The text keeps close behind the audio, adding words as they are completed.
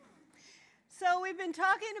we've been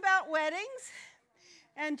talking about weddings,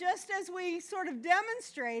 and just as we sort of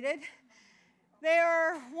demonstrated, they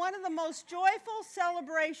are one of the most joyful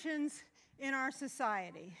celebrations in our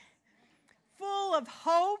society, full of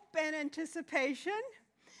hope and anticipation,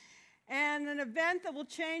 and an event that will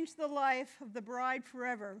change the life of the bride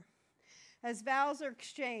forever, as vows are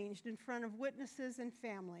exchanged in front of witnesses and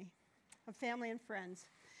family and friends.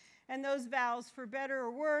 And those vows, for better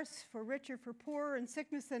or worse, for richer, for poorer, in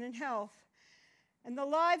sickness and in health. And the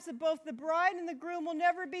lives of both the bride and the groom will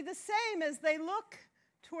never be the same as they look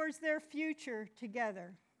towards their future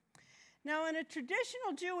together. Now, in a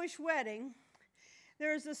traditional Jewish wedding,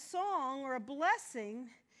 there is a song or a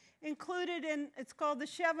blessing included in, it's called the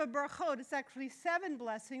Sheva Brachot. It's actually 7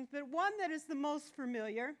 blessings, but one that is the most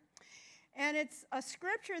familiar. And it's a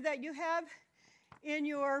scripture that you have in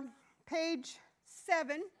your page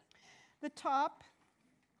 7, the top.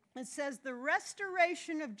 It says, the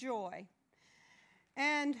restoration of joy.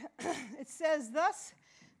 And it says, thus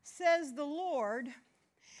says the Lord.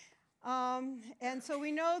 And so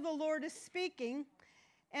we know the Lord is speaking.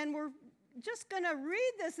 And we're just going to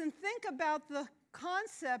read this and think about the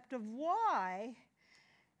concept of why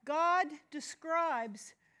God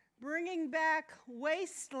describes bringing back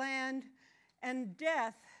wasteland and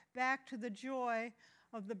death back to the joy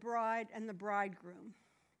of the bride and the bridegroom.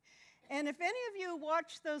 And if any of you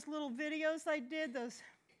watched those little videos I did,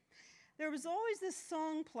 there was always this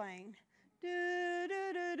song playing. Well,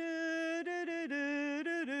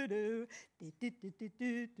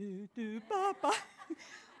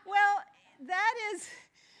 that is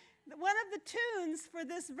one of the tunes for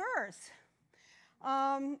this verse.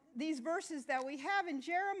 These verses that we have in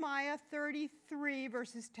Jeremiah 33,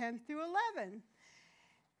 verses 10 through 11.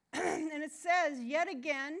 And it says, yet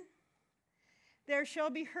again, there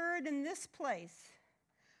shall be heard in this place,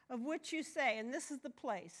 of which you say, and this is the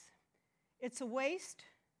place, it's a waste,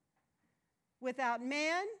 without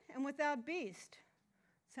man and without beast.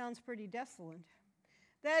 Sounds pretty desolate.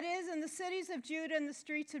 That is, in the cities of Judah and the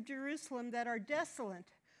streets of Jerusalem that are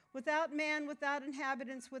desolate, without man, without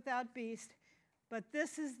inhabitants, without beast. But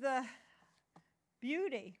this is the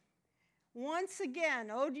beauty. Once again,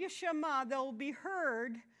 Od Yeshama, there will be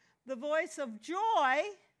heard the voice of joy,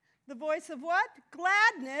 the voice of what?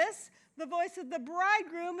 Gladness, the voice of the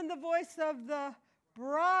bridegroom, and the voice of the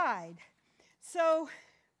bride. So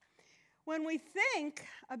when we think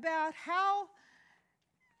about how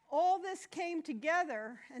all this came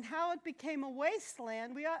together and how it became a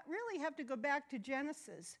wasteland, we really have to go back to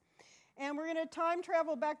Genesis. And we're going to time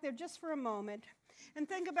travel back there just for a moment and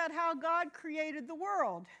think about how God created the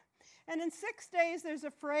world. And in 6 days, there's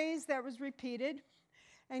a phrase that was repeated,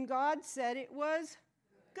 and God said it was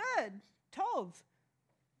good. Tov.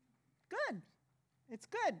 Good. It's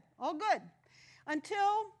good. All good.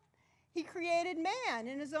 Until he created man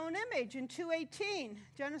in his own image in 2:18,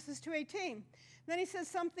 Genesis 2:18. Then he says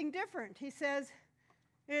something different. He says,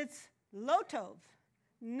 it's lo tov,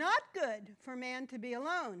 not good for man to be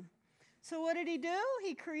alone. So what did he do?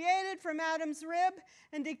 He created from Adam's rib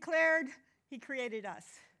and declared he created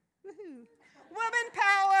us. Woohoo. Woman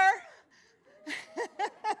power.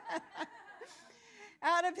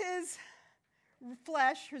 Out of his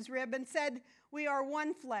flesh, his rib, and said, we are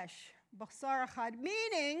one flesh, basar echad,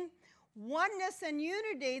 meaning oneness and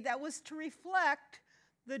unity that was to reflect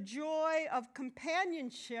the joy of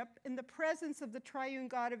companionship in the presence of the triune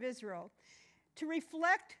God of Israel, to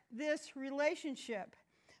reflect this relationship.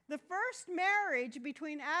 The first marriage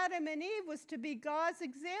between Adam and Eve was to be God's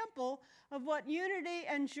example of what unity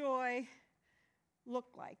and joy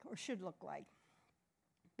look like, or should look like.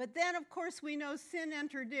 But then, of course, we know sin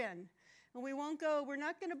entered in. And we're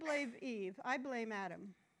not going to blame Eve. I blame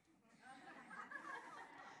Adam.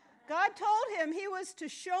 God told him he was to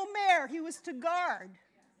shomer, he was to guard.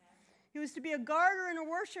 He was to be a guarder and a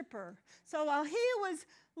worshiper. So while he was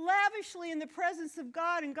lavishly in the presence of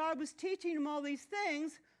God and God was teaching him all these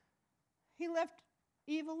things, he left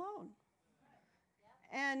Eve alone.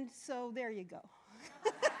 And so there you go.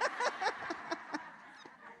 Of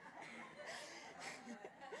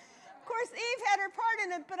course, Eve had her part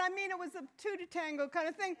in it, but I mean, it was a 2 to tango kind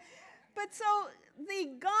of thing. But so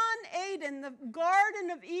the Gan Eden, the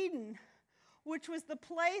Garden of Eden, which was the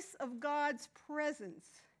place of God's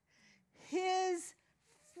presence, his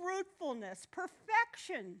fruitfulness,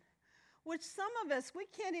 perfection, which some of us, we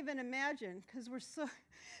can't even imagine because we're so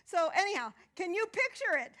anyhow, can you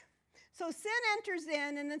picture it? So sin enters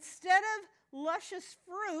in, and instead of luscious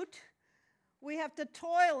fruit, we have to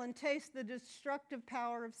toil and taste the destructive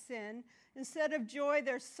power of sin. Instead of joy,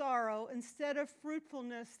 there's sorrow. Instead of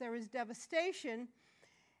fruitfulness, there is devastation.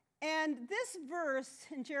 And this verse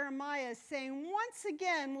in Jeremiah is saying, once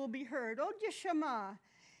again will be heard, O Yeshama,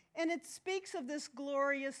 and it speaks of this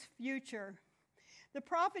glorious future. The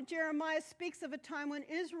prophet Jeremiah speaks of a time when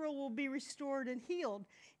Israel will be restored and healed.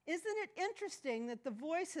 Isn't it interesting that the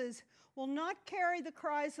voices will not carry the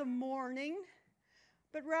cries of mourning,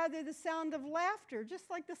 but rather the sound of laughter, just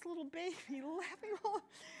like this little baby laughing,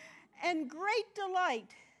 and great delight.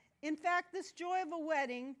 In fact, this joy of a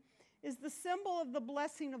wedding is the symbol of the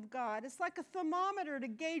blessing of God. It's like a thermometer to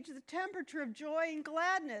gauge the temperature of joy and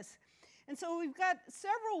gladness. And so we've got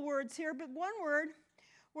several words here, but one word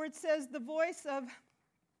where it says the voice of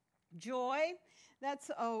joy, that's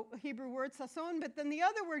a Hebrew word, sason, but then the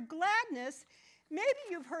other word, gladness, maybe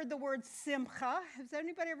you've heard the word simcha. Has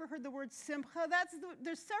anybody ever heard the word simcha?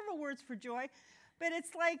 There's several words for joy, but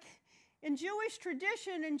it's like in Jewish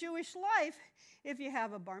tradition, in Jewish life, if you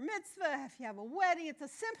have a bar mitzvah, if you have a wedding, it's a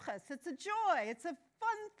simchas, it's a joy, it's a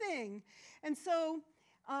fun thing. And so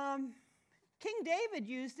King David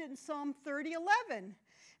used it in Psalm 30:11,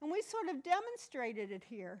 and we sort of demonstrated it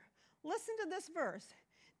here. Listen to this verse.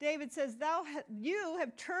 David says, you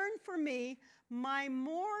have turned for me my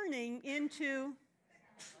mourning into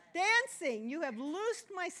dancing. You have loosed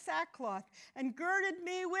my sackcloth and girded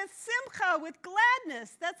me with simcha, with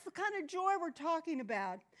gladness. That's the kind of joy we're talking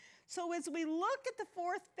about. So as we look at the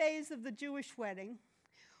fourth phase of the Jewish wedding,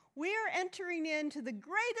 we are entering into the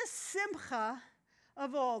greatest simcha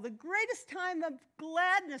of all, the greatest time of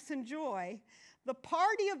gladness and joy, the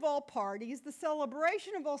party of all parties, the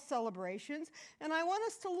celebration of all celebrations. And I want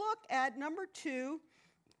us to look at number 2.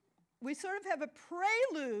 We sort of have a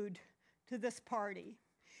prelude to this party.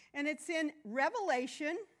 And it's in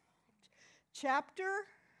Revelation chapter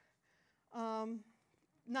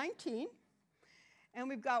 19. And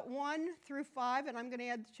we've got 1 through 5, and I'm going to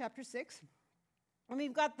add chapter 6. And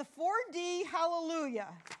we've got the 4D hallelujah.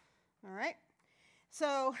 All right?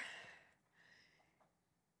 So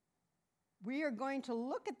we are going to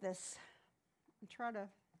look at this and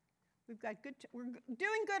we're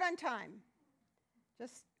doing good on time.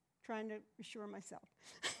 Just trying to assure myself.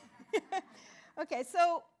 Okay,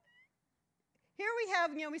 so here we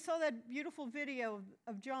have, we saw that beautiful video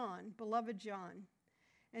of John, beloved John.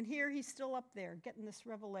 And here he's still up there getting this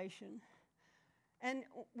revelation. And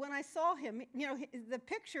when I saw him, the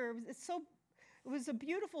picture, it was a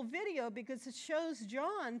beautiful video because it shows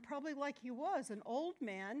John probably like he was, an old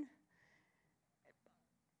man,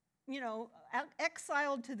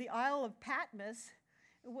 exiled to the Isle of Patmos.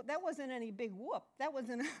 That wasn't any big whoop. That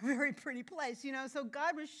wasn't a very pretty place, So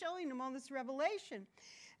God was showing him all this revelation.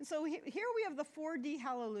 And so here we have the 4D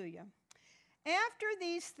hallelujah. After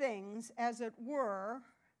these things, as it were,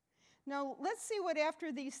 now let's see what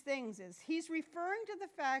after these things is. He's referring to the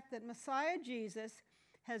fact that Messiah Jesus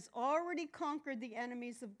has already conquered the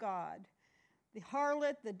enemies of God, the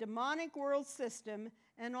harlot, the demonic world system,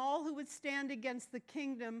 and all who would stand against the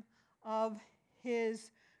kingdom of his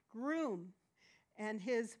groom and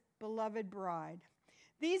his beloved bride.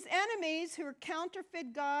 These enemies who are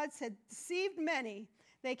counterfeit gods had deceived many.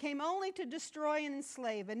 They came only to destroy and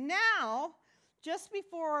enslave. And now, just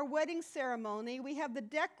before our wedding ceremony, we have the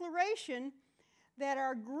declaration that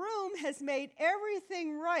our groom has made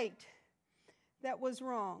everything right that was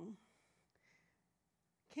wrong.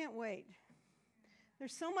 Can't wait.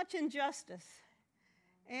 There's so much injustice.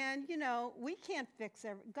 And, we can't fix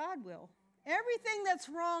everything. God will. Everything that's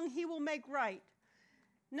wrong, he will make right.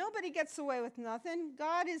 Nobody gets away with nothing.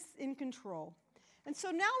 God is in control. And so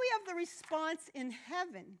now we have the response in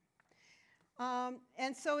heaven.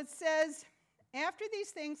 And so it says, after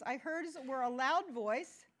these things, I heard, as it were, a loud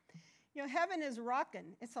voice. Heaven is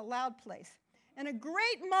rocking. It's a loud place. And a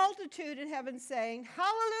great multitude in heaven saying,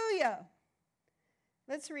 hallelujah.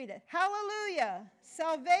 Let's read it. Hallelujah.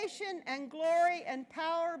 Salvation and glory and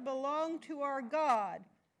power belong to our God.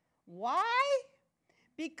 Why?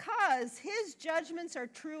 Because his judgments are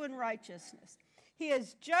true and righteousness. He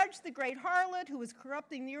has judged the great harlot who was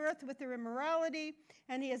corrupting the earth with her immorality,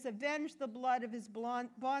 and he has avenged the blood of his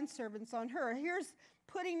bondservants on her. Here's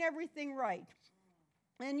putting everything right.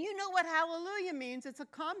 And you know what hallelujah means. It's a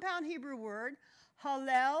compound Hebrew word.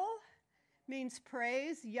 Hallel means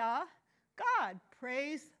praise, Yah, God.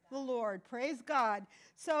 Praise the Lord. Praise God.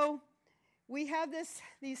 So we have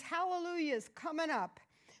these hallelujahs coming up.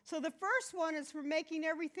 So the first one is for making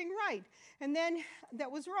everything right. And then,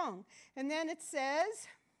 that was wrong. And then it says,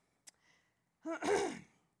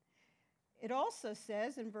 it also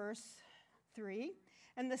says in verse 3,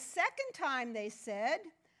 and the second time they said,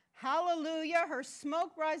 hallelujah, her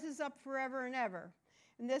smoke rises up forever and ever.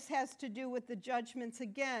 And this has to do with the judgments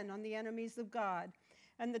again on the enemies of God.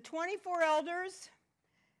 And the 24 elders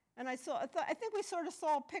And I think we sort of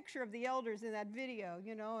saw a picture of the elders in that video,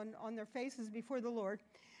 and on their faces before the Lord,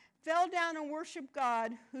 fell down and worshiped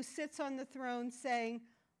God who sits on the throne saying,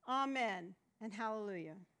 Amen and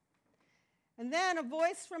hallelujah. And then a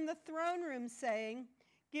voice from the throne room saying,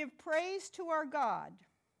 Give praise to our God,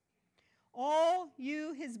 all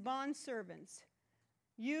you his bondservants,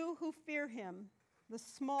 you who fear him, the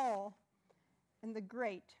small and the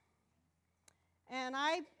great. And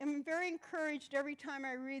I am very encouraged every time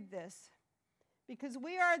I read this, because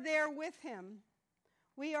we are there with him.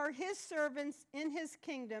 We are his servants in his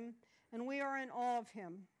kingdom, and we are in awe of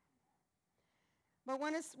him. But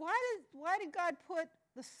why did God put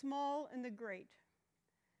the small and the great?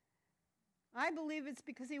 I believe it's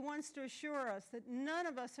because he wants to assure us that none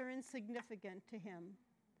of us are insignificant to him.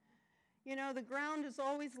 The ground is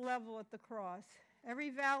always level at the cross. Every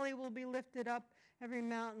valley will be lifted up, every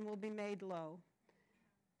mountain will be made low.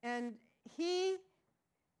 And he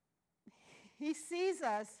sees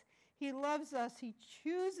us, he loves us, he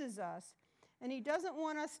chooses us, and he doesn't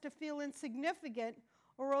want us to feel insignificant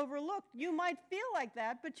or overlooked. You might feel like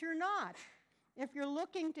that, but you're not if you're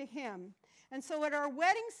looking to him. And so at our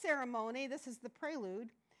wedding ceremony, this is the prelude,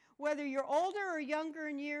 whether you're older or younger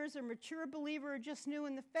in years, or mature believer or just new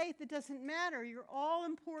in the faith, it doesn't matter. You're all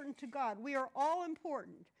important to God. We are all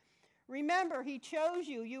important. Remember, he chose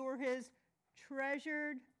you. You were his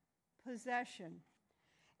treasured possession.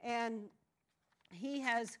 And he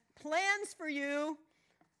has plans for you,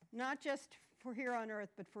 not just for here on earth,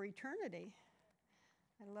 but for eternity.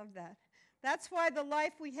 I love that. That's why the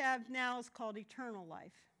life we have now is called eternal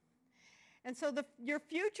life. And so your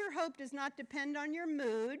future hope does not depend on your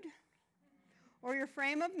mood or your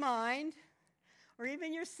frame of mind or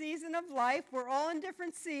even your season of life. We're all in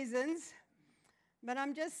different seasons. But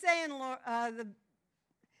I'm just saying,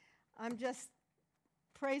 I'm just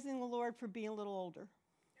praising the Lord for being a little older.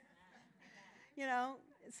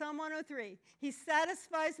 Psalm 103, he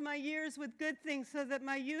satisfies my years with good things so that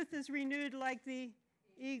my youth is renewed like the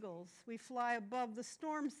eagles. We fly above the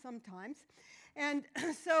storms sometimes. And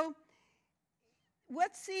so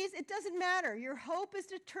it doesn't matter. Your hope is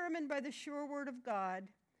determined by the sure word of God.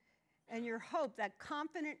 And your hope, that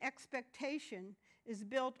confident expectation, is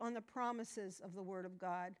built on the promises of the word of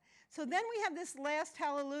God. So then we have this last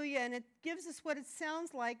hallelujah, and it gives us what it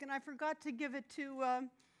sounds like. And I forgot to give it to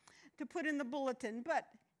put in the bulletin, but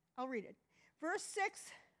I'll read it. Verse 6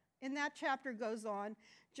 in that chapter goes on,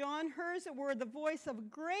 John heard, as it were, the voice of a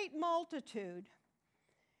great multitude,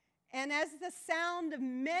 and as the sound of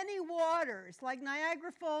many waters, like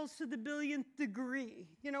Niagara Falls to the billionth degree.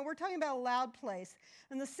 We're talking about a loud place.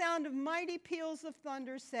 And the sound of mighty peals of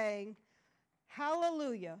thunder saying,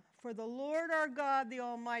 Hallelujah, for the Lord our God, the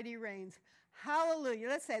Almighty reigns. Hallelujah.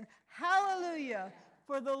 Let's say it. Hallelujah,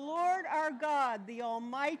 for the Lord our God, the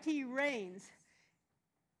Almighty reigns.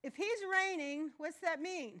 If he's reigning, what's that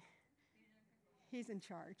mean? He's in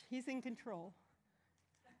charge. He's in control.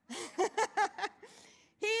 He's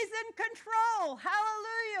in control.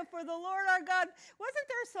 Hallelujah for the Lord our God. Wasn't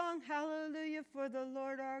there a song? Hallelujah for the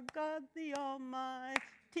Lord our God, the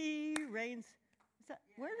Almighty reigns.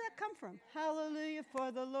 Where did that come from? Hallelujah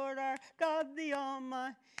for the Lord our God, the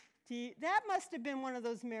Almighty. That must have been one of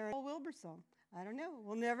those Mary Wilbur songs. I don't know.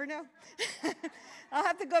 We'll never know. I'll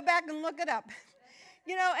have to go back and look it up.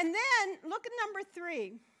 And then look at number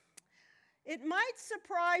 3. It might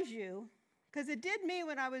surprise you, because it did me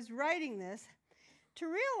when I was writing this, to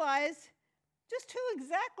realize just who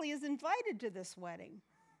exactly is invited to this wedding.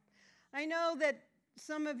 I know that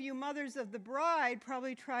some of you mothers of the bride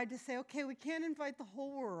probably tried to say, okay, we can't invite the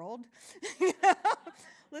whole world.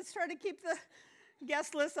 Let's try to keep the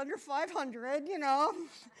guest list under 500,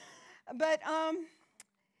 But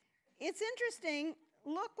it's interesting.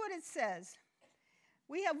 Look what it says.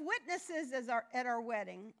 We have witnesses at our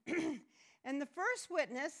wedding. And the first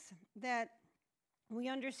witness that we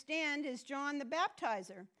understand is John the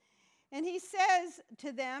Baptizer. And he says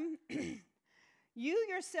to them, you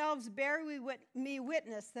yourselves bear me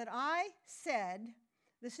witness that I said,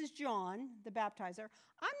 this is John the Baptizer,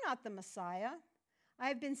 I'm not the Messiah. I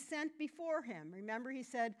have been sent before him. Remember, he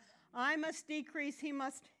said, I must decrease, he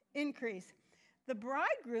must increase. The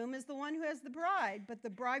bridegroom is the one who has the bride, but the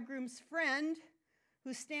bridegroom's friend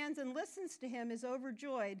who stands and listens to him is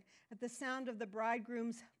overjoyed at the sound of the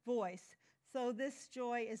bridegroom's voice. So this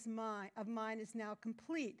joy of mine is now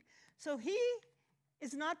complete. So he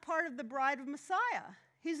is not part of the bride of Messiah.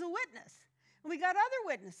 He's a witness. And we got other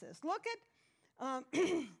witnesses. Look at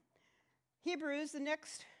Hebrews, the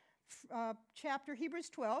next chapter, Hebrews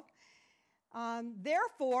 12.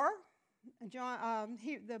 Therefore, John,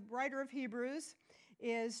 the writer of Hebrews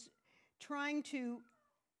is trying to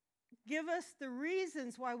give us the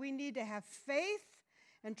reasons why we need to have faith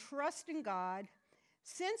and trust in God.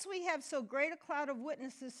 Since we have so great a cloud of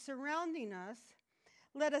witnesses surrounding us,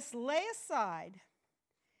 let us lay aside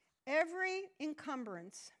every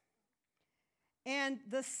encumbrance and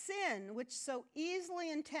the sin which so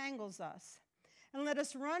easily entangles us, and let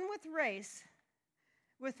us run with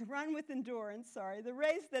endurance, the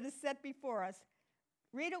race that is set before us.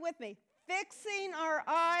 Read it with me. Fixing our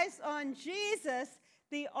eyes on Jesus,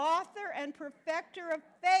 the author and perfecter of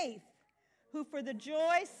faith, who for the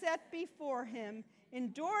joy set before him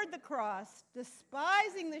endured the cross,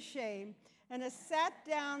 despising the shame, and has sat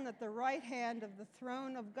down at the right hand of the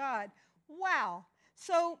throne of God. Wow.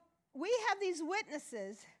 So we have these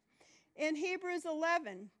witnesses in Hebrews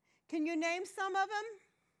 11. Can you name some of them?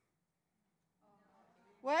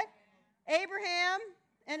 What? Abraham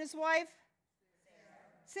and his wife?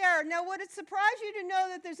 Sarah. Now, would it surprise you to know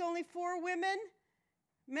that there's only 4 women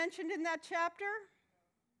mentioned in that chapter?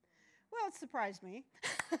 Well, it surprised me.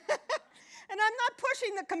 And I'm not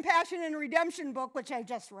pushing the Compassion and Redemption book, which I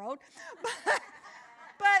just wrote.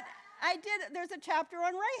 But I did. There's a chapter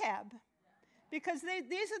on Rahab. Because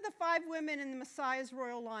these are the 5 women in the Messiah's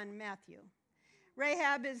royal line in Matthew.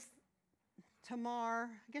 Rahab is Tamar.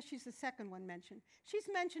 I guess she's the second one mentioned. She's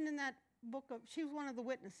mentioned in that book. She was one of the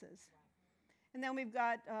witnesses. And then we've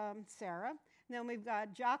got Sarah. And then we've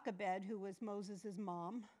got Jochebed, who was Moses'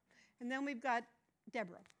 mom. And then we've got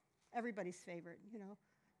Deborah, everybody's favorite,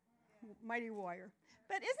 mighty warrior.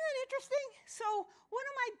 But isn't it interesting? So what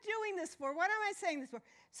am I doing this for? What am I saying this for?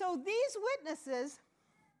 So these witnesses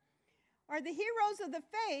are the heroes of the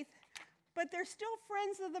faith, but they're still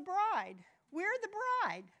friends of the bride. We're the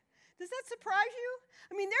bride. Does that surprise you?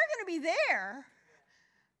 I mean, they're going to be there,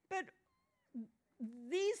 but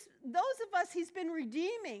those of us he's been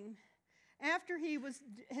redeeming after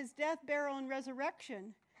his death, burial, and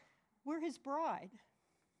resurrection, we're his bride.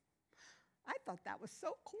 I thought that was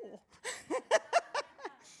so cool.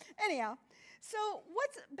 Anyhow,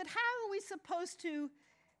 but how are we supposed to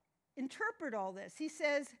interpret all this? He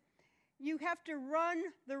says, you have to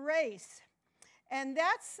run the race. And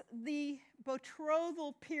that's the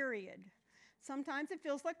betrothal period. Sometimes it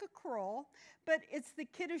feels like a crawl, but it's the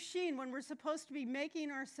kiddushin, when we're supposed to be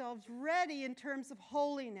making ourselves ready in terms of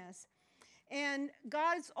holiness. And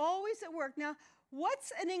God's always at work. Now,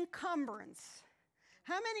 what's an encumbrance?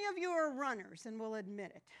 How many of you are runners and will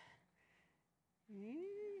admit it?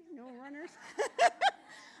 No runners?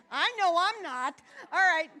 I know I'm not. All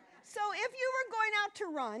right. So if you were going out to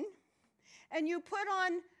run and you put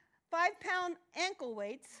on 5-pound ankle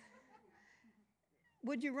weights,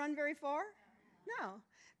 would you run very far? No.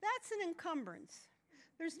 That's an encumbrance.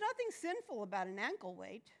 There's nothing sinful about an ankle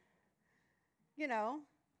weight.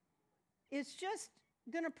 It's just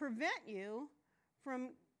going to prevent you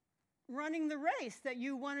from running the race that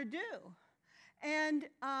you want to do. And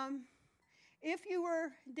if you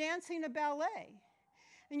were dancing a ballet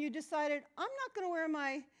and you decided, I'm not going to wear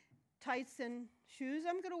my tights and shoes,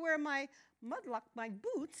 I'm going to wear my mudlark, my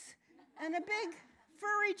boots, and a big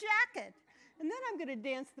furry jacket, and then I'm going to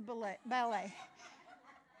dance the ballet.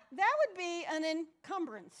 That would be an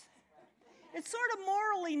encumbrance. It's sort of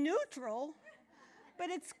morally neutral, but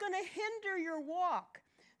it's going to hinder your walk.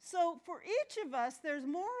 So for each of us, there's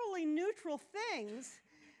morally neutral things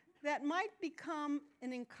that might become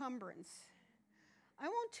an encumbrance. I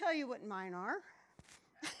won't tell you what mine are.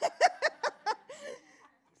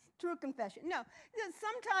 True confession. No,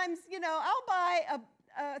 sometimes, I'll buy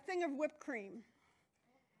a thing of whipped cream.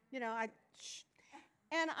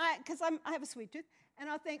 Because I have a sweet tooth, and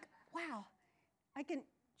I'll think, wow, I can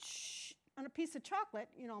on a piece of chocolate,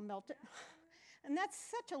 I'll melt it. And that's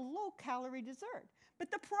such a low-calorie dessert. But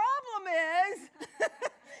the problem is,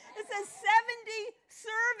 it says 70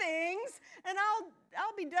 servings, and I'll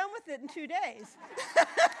be done with it in 2 days.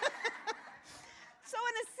 So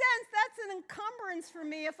in a sense, that's an encumbrance for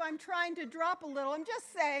me if I'm trying to drop a little. I'm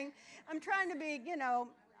just saying, I'm trying to be,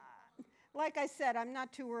 like I said, I'm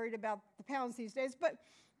not too worried about the pounds these days.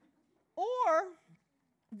 Or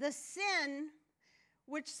the sin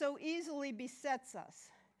which so easily besets us.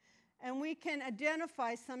 And we can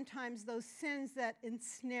identify sometimes those sins that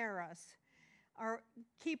ensnare us or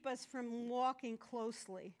keep us from walking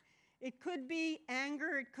closely. It could be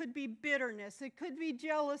anger, it could be bitterness, it could be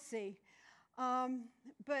jealousy.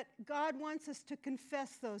 But God wants us to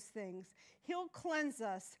confess those things. He'll cleanse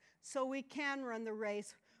us so we can run the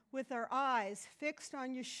race with our eyes fixed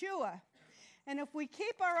on Yeshua. And if we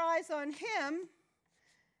keep our eyes on him,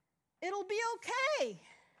 it'll be okay.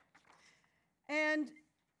 And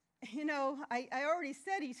I already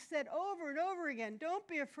said, he said over and over again, don't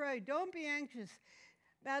be afraid, don't be anxious.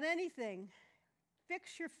 about anything,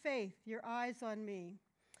 fix your faith, your eyes on me.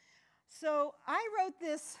 So I wrote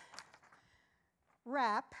this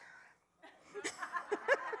rap,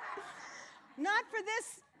 not for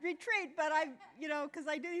this retreat, but because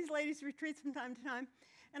I do these ladies' retreats from time to time,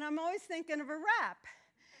 and I'm always thinking of a rap.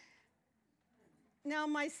 Now,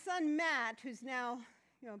 my son Matt, who's now,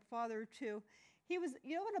 father of two, he was,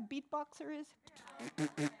 what a beatboxer is?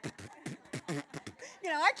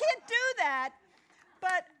 I can't do that,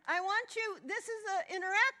 but I want you, this is an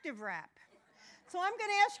interactive rap. So I'm going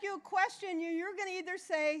to ask you a question. You're going to either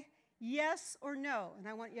say yes or no, and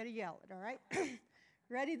I want you to yell it, all right?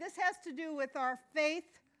 Ready? This has to do with our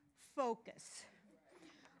faith focus.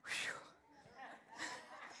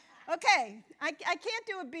 Okay, I can't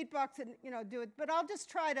do a beatbox and, do it, but I'll just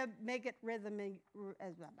try to make it rhythmic. Blah,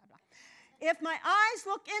 blah, blah. If my eyes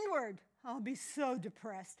look inward, I'll be so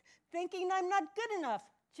depressed, thinking I'm not good enough,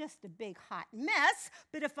 just a big hot mess.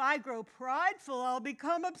 But if I grow prideful, I'll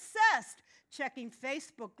become obsessed, checking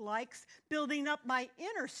Facebook likes, building up my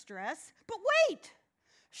inner stress. But wait,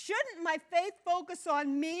 shouldn't my faith focus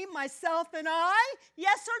on me, myself, and I?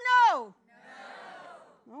 Yes or no?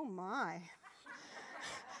 No. Oh, my.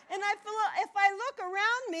 And if I look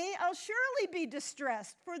around me, I'll surely be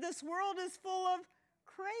distressed, for this world is full of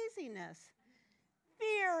craziness.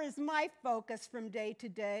 Fear is my focus from day to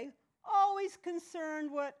day, always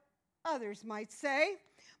concerned what others might say.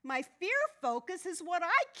 My fear focus is what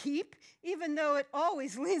I keep, even though it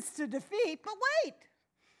always leads to defeat. But wait,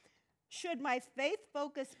 should my faith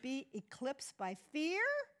focus be eclipsed by fear?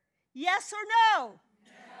 Yes or no?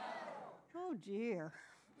 No. Oh, dear.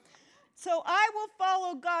 So I will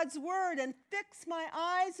follow God's word and fix my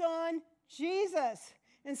eyes on Jesus.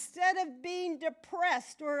 Instead of being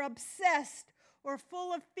depressed or obsessed or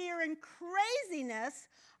full of fear and craziness,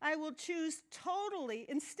 I will choose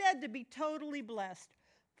instead to be totally blessed,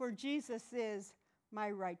 for Jesus is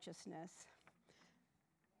my righteousness.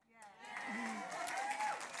 Yeah.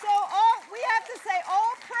 So we have to say,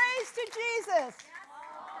 all praise to Jesus.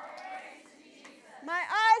 All praise to Jesus. My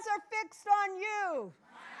eyes are fixed on you.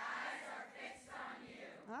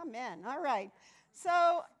 Amen. All right.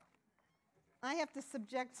 So I have to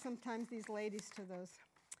subject sometimes these ladies to those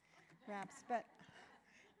raps, but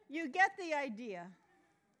you get the idea.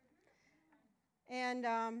 And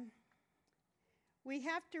we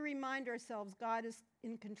have to remind ourselves God is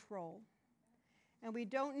in control. And we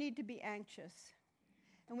don't need to be anxious.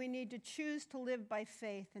 And we need to choose to live by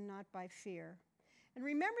faith and not by fear. And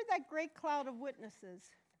remember that great cloud of witnesses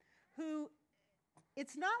who,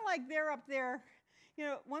 it's not like they're up there.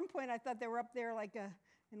 At one point I thought they were up there like an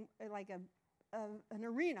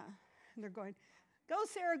arena, and they're going, "Go,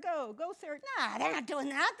 Sarah, go, go, Sarah." Nah, they're not doing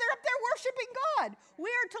that. They're up there worshiping God. We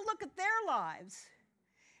are to look at their lives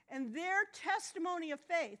and their testimony of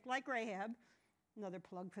faith, like Rahab, another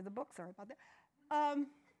plug for the book, sorry about that,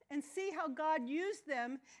 and see how God used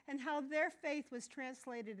them and how their faith was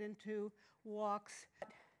translated into walks.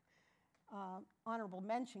 Honorable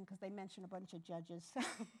mention, because they mention a bunch of judges.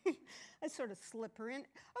 I sort of slip her in.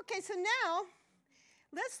 Okay, so now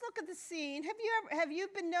let's look at the scene. Have you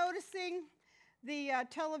been noticing the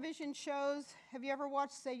television shows? Have you ever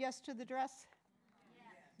watched Say Yes to the Dress?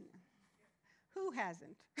 Yes. Who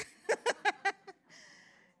hasn't?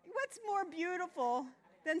 What's more beautiful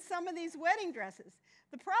than some of these wedding dresses?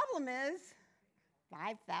 The problem is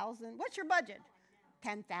 $5,000. What's your budget?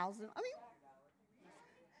 $10,000. I mean,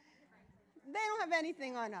 they don't have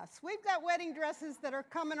anything on us. We've got wedding dresses that are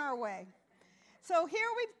coming our way. So here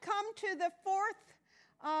we've come to the fourth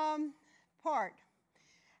part.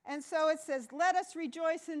 And so it says, let us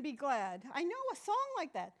rejoice and be glad. I know a song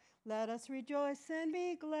like that. Let us rejoice and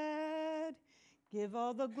be glad. Give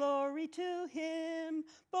all the glory to him.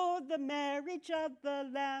 For the marriage of the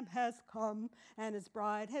Lamb has come, and his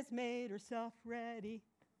bride has made herself ready.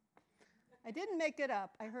 I didn't make it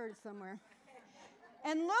up. I heard it somewhere.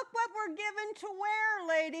 And look what we're given to wear,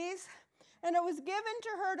 ladies. And it was given to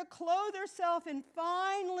her to clothe herself in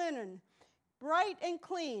fine linen, bright and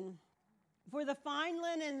clean. For the fine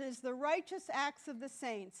linen is the righteous acts of the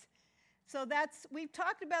saints. So we've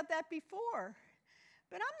talked about that before.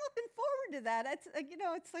 But I'm looking forward to that.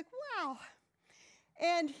 It's like, wow.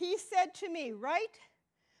 And he said to me, right?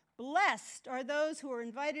 Blessed are those who are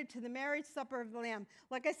invited to the marriage supper of the Lamb.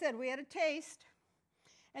 Like I said, we had a taste.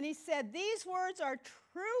 And he said, these words are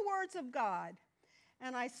true words of God.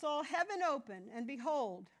 And I saw heaven open, and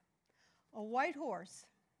behold, a white horse.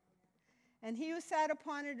 And he who sat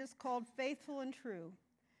upon it is called Faithful and True.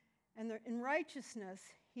 And in righteousness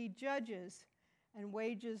he judges and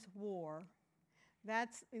wages war.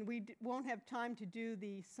 And we won't have time to do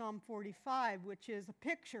the Psalm 45, which is a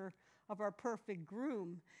picture of our perfect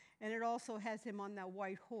groom. And it also has him on that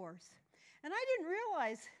white horse. And I didn't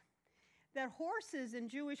realize that horses in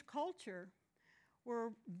Jewish culture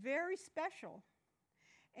were very special.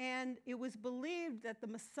 And it was believed that the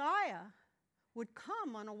Messiah would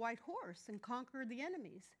come on a white horse and conquer the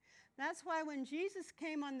enemies. That's why when Jesus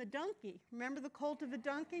came on the donkey, remember the colt of the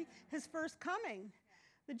donkey, his first coming,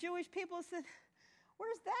 the Jewish people said,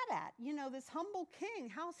 where's that at? You know, this humble king,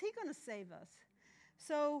 how's he going to save us?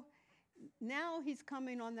 So now he's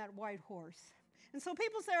coming on that white horse. And so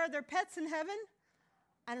people say, are there pets in heaven?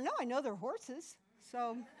 I don't know, I know they're horses.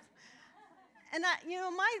 So, and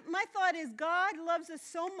my thought is God loves us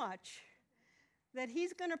so much that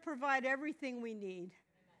he's going to provide everything we need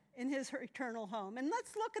in his eternal home. And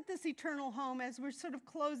let's look at this eternal home as we're sort of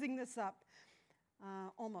closing this up,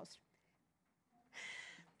 almost.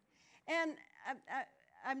 And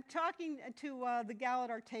I'm talking to the gal at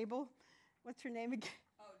our table. What's her name again?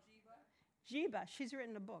 Oh, Jiba. Jiba. She's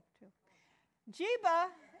written a book, too. Jiba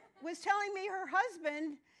was telling me her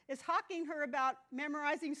husband is hawking her about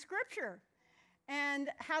memorizing scripture and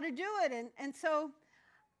how to do it.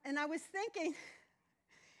 And I was thinking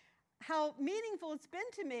how meaningful it's been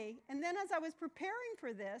to me. And then as I was preparing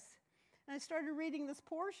for this, and I started reading this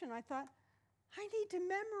portion, I thought, I need to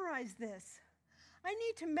memorize this. I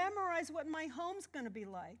need to memorize what my home's going to be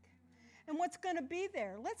like and what's going to be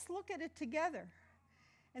there. Let's look at it together.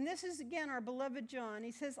 And this is, again, our beloved John.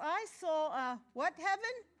 He says, I saw what heaven?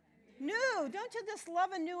 New. Don't you just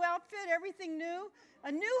love a new outfit, everything new?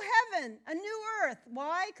 A new heaven, a new earth.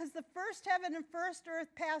 Why? Because the first heaven and first earth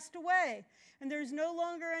passed away, and there's no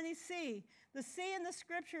longer any sea. The sea in the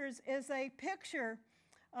scriptures is a picture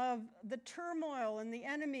of the turmoil and the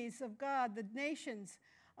enemies of God, the nations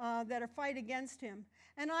that are fight against him.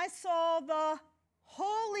 And I saw the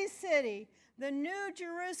holy city, the new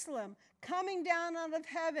Jerusalem, coming down out of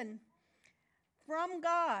heaven from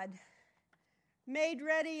God, made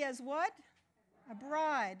ready as what? A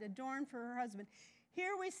bride, adorned for her husband.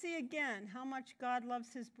 Here we see again how much God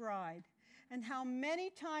loves his bride and how many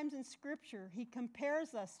times in Scripture he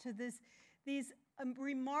compares us to these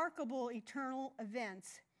remarkable eternal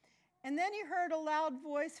events. And then he heard a loud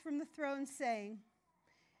voice from the throne saying,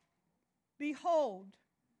 behold,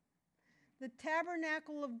 the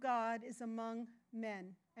tabernacle of God is among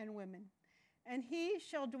men and women, and he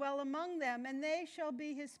shall dwell among them, and they shall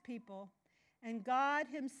be his people, and God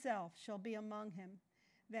himself shall be among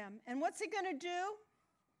them. And what's he going to do?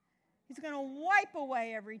 He's going to wipe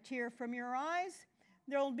away every tear from your eyes.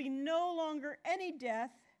 There will be no longer any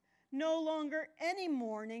death, no longer any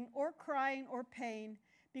mourning or crying or pain,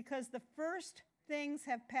 because the first things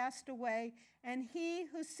have passed away. And he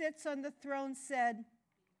who sits on the throne said,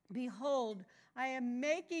 behold, I am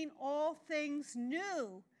making all things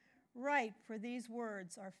new. Right, for these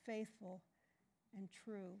words are faithful and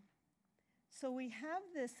true. So we have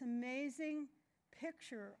this amazing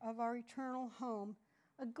picture of our eternal home,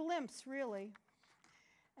 a glimpse, really.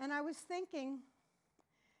 And I was thinking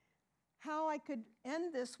how I could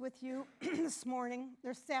end this with you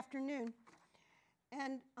this afternoon.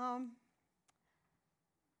 And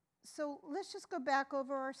so let's just go back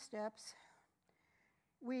over our steps.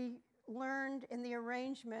 We learned in the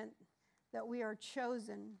arrangement that we are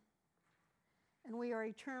chosen, and we are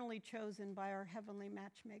eternally chosen by our heavenly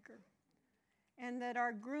matchmaker. And that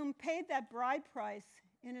our groom paid that bride price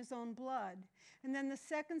in his own blood. And then the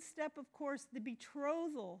second step, of course, the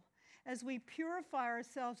betrothal, as we purify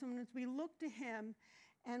ourselves and as we look to him,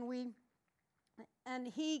 and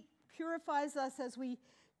he purifies us as we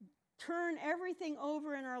turn everything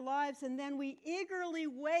over in our lives, and then we eagerly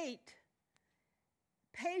wait,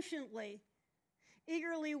 patiently,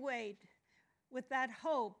 eagerly wait with that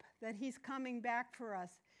hope that he's coming back for us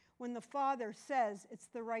when the Father says it's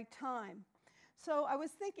the right time. So I was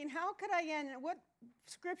thinking, how could I end? What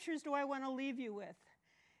scriptures do I want to leave you with?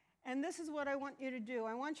 And this is what I want you to do.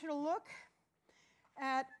 I want you to look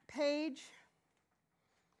at page,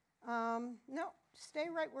 stay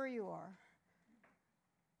right where you are.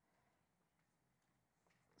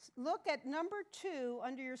 Look at number 2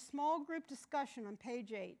 under your small group discussion on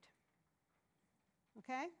page 8.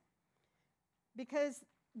 Okay? Because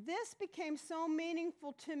this became so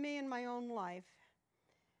meaningful to me in my own life.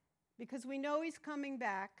 Because we know he's coming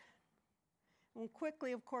back. And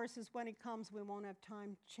quickly, of course, is when he comes, we won't have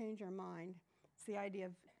time to change our mind. It's the idea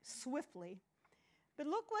of swiftly. But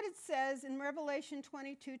look what it says in Revelation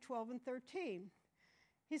 22:12 and 13.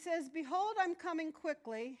 He says, behold, I'm coming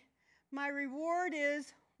quickly. My reward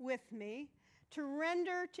is with me to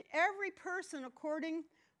render to every person according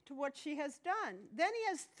to what she has done. Then he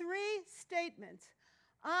has three statements.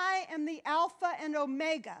 I am the Alpha and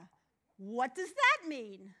Omega. What does that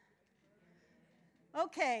mean?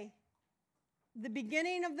 Okay, the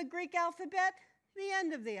beginning of the Greek alphabet, the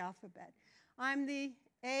end of the alphabet. I'm the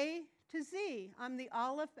A to Z. I'm the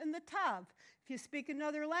Aleph and the Tav. If you speak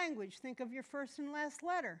another language, think of your first and last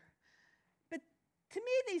letter. But to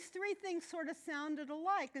me, these three things sort of sounded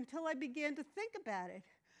alike until I began to think about it.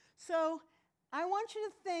 So I want you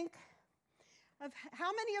to think of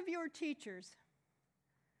how many of you are teachers?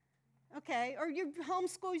 Okay, or you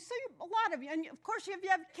homeschool, so a lot of you, and of course if you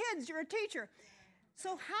have kids, you're a teacher. So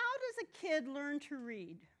how does a kid learn to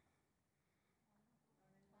read?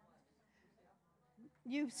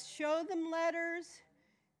 You show them letters,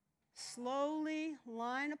 slowly,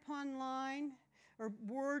 line upon line, or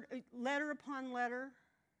letter upon letter.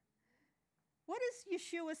 What is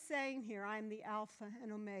Yeshua saying here? I am the Alpha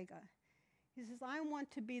and Omega. He says, I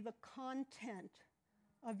want to be the content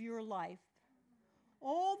of your life.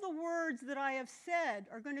 All the words that I have said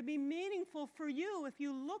are going to be meaningful for you if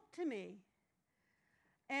you look to me.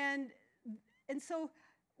 And so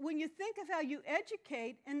when you think of how you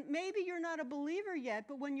educate, and maybe you're not a believer yet,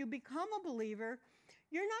 but when you become a believer,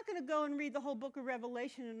 you're not going to go and read the whole book of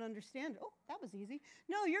Revelation and understand, oh, that was easy.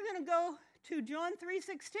 No, you're going to go to John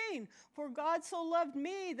 3:16. For God so loved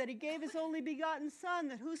me that he gave his only begotten Son,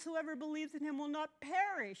 that whosoever believes in him will not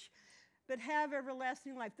perish, but have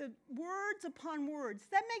everlasting life. The words upon words.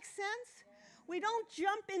 That makes sense? We don't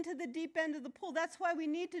jump into the deep end of the pool. That's why we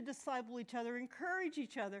need to disciple each other, encourage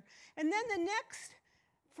each other. And then the next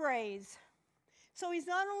phrase. So he's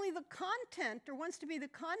not only the content, or wants to be the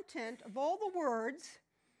content of all the words,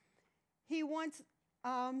 he wants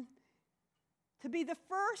to be the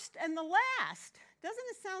first and the last. Doesn't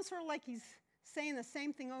it sound sort of like he's saying the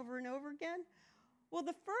same thing over and over again? Well,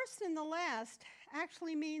 the first and the last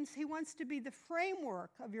actually means he wants to be the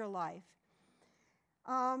framework of your life.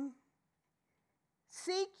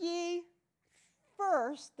 Seek ye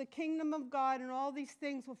first the kingdom of God, and all these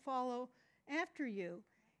things will follow after you.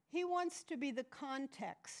 He wants to be the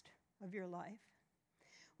context of your life.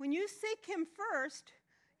 When you seek him first,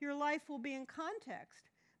 your life will be in context.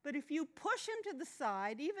 But if you push him to the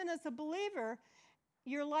side, even as a believer,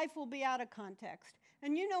 your life will be out of context.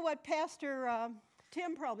 And you know what Pastor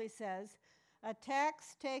Tim probably says, a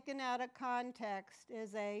text taken out of context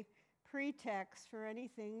is a pretext for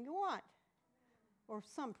anything you want. Or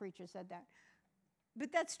some preacher said that.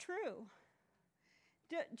 But that's true.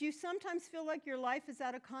 Do you sometimes feel like your life is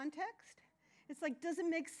out of context? It's like, does it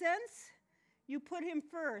make sense? You put him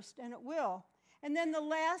first, and it will. And then the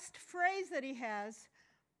last phrase that he has,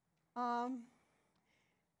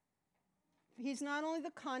 he's not only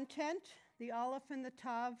the content, the Aleph and the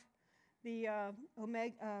Tav, the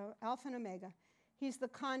Alpha and Omega. He's the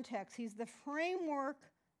context. He's the framework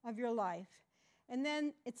of your life. And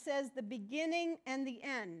then it says the beginning and the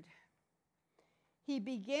end. He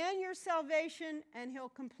began your salvation, and he'll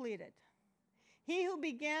complete it. He who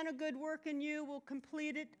began a good work in you will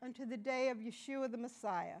complete it unto the day of Yeshua the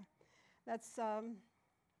Messiah. That's 1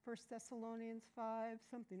 Thessalonians 5,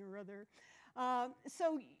 something or other.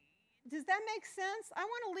 So does that make sense? I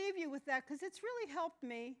want to leave you with that because it's really helped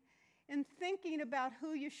me in thinking about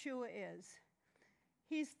who Yeshua is.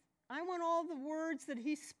 I want all the words that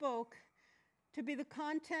he spoke to be the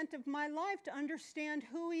content of my life, to understand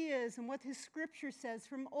who he is and what his scripture says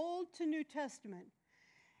from Old to New Testament.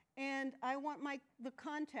 And I want the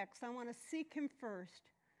context. I want to seek him first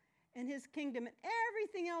and his kingdom, and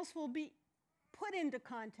everything else will be put into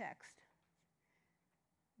context.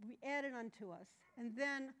 We add it unto us. And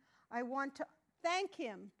then I want to thank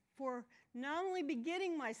him for not only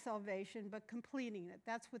beginning my salvation, but completing it.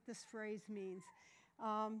 That's what this phrase means.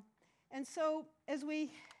 And so as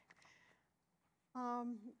we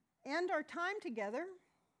end our time together,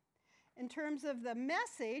 in terms of the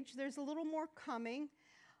message, there's a little more coming.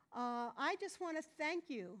 I just want to thank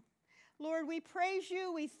you. Lord, we praise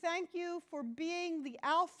you. We thank you for being the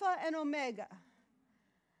Alpha and Omega,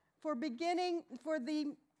 for being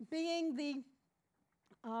the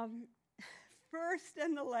first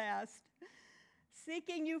and the last,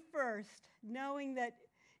 seeking you first, knowing that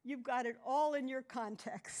you've got it all in your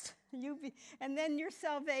context, and then your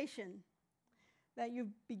salvation, that you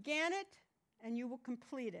began it and you will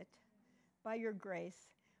complete it by your grace.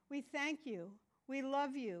 We thank you. We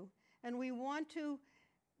love you. And we want to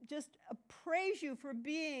just praise you for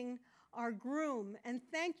being our groom, and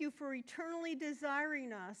thank you for eternally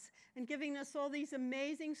desiring us and giving us all these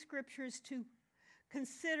amazing scriptures to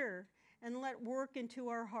consider and let work into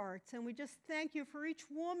our hearts. And we just thank you for each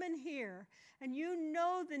woman here. And you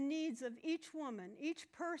know the needs of each woman,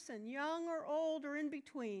 each person, young or old or in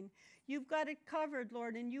between. You've got it covered,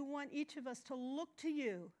 Lord, and you want each of us to look to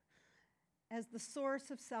you as the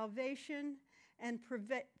source of salvation and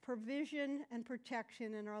provision and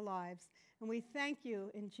protection in our lives. And we thank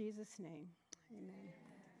you in Jesus' name. Amen.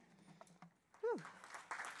 Whew.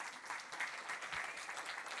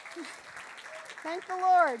 Thank the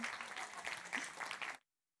Lord.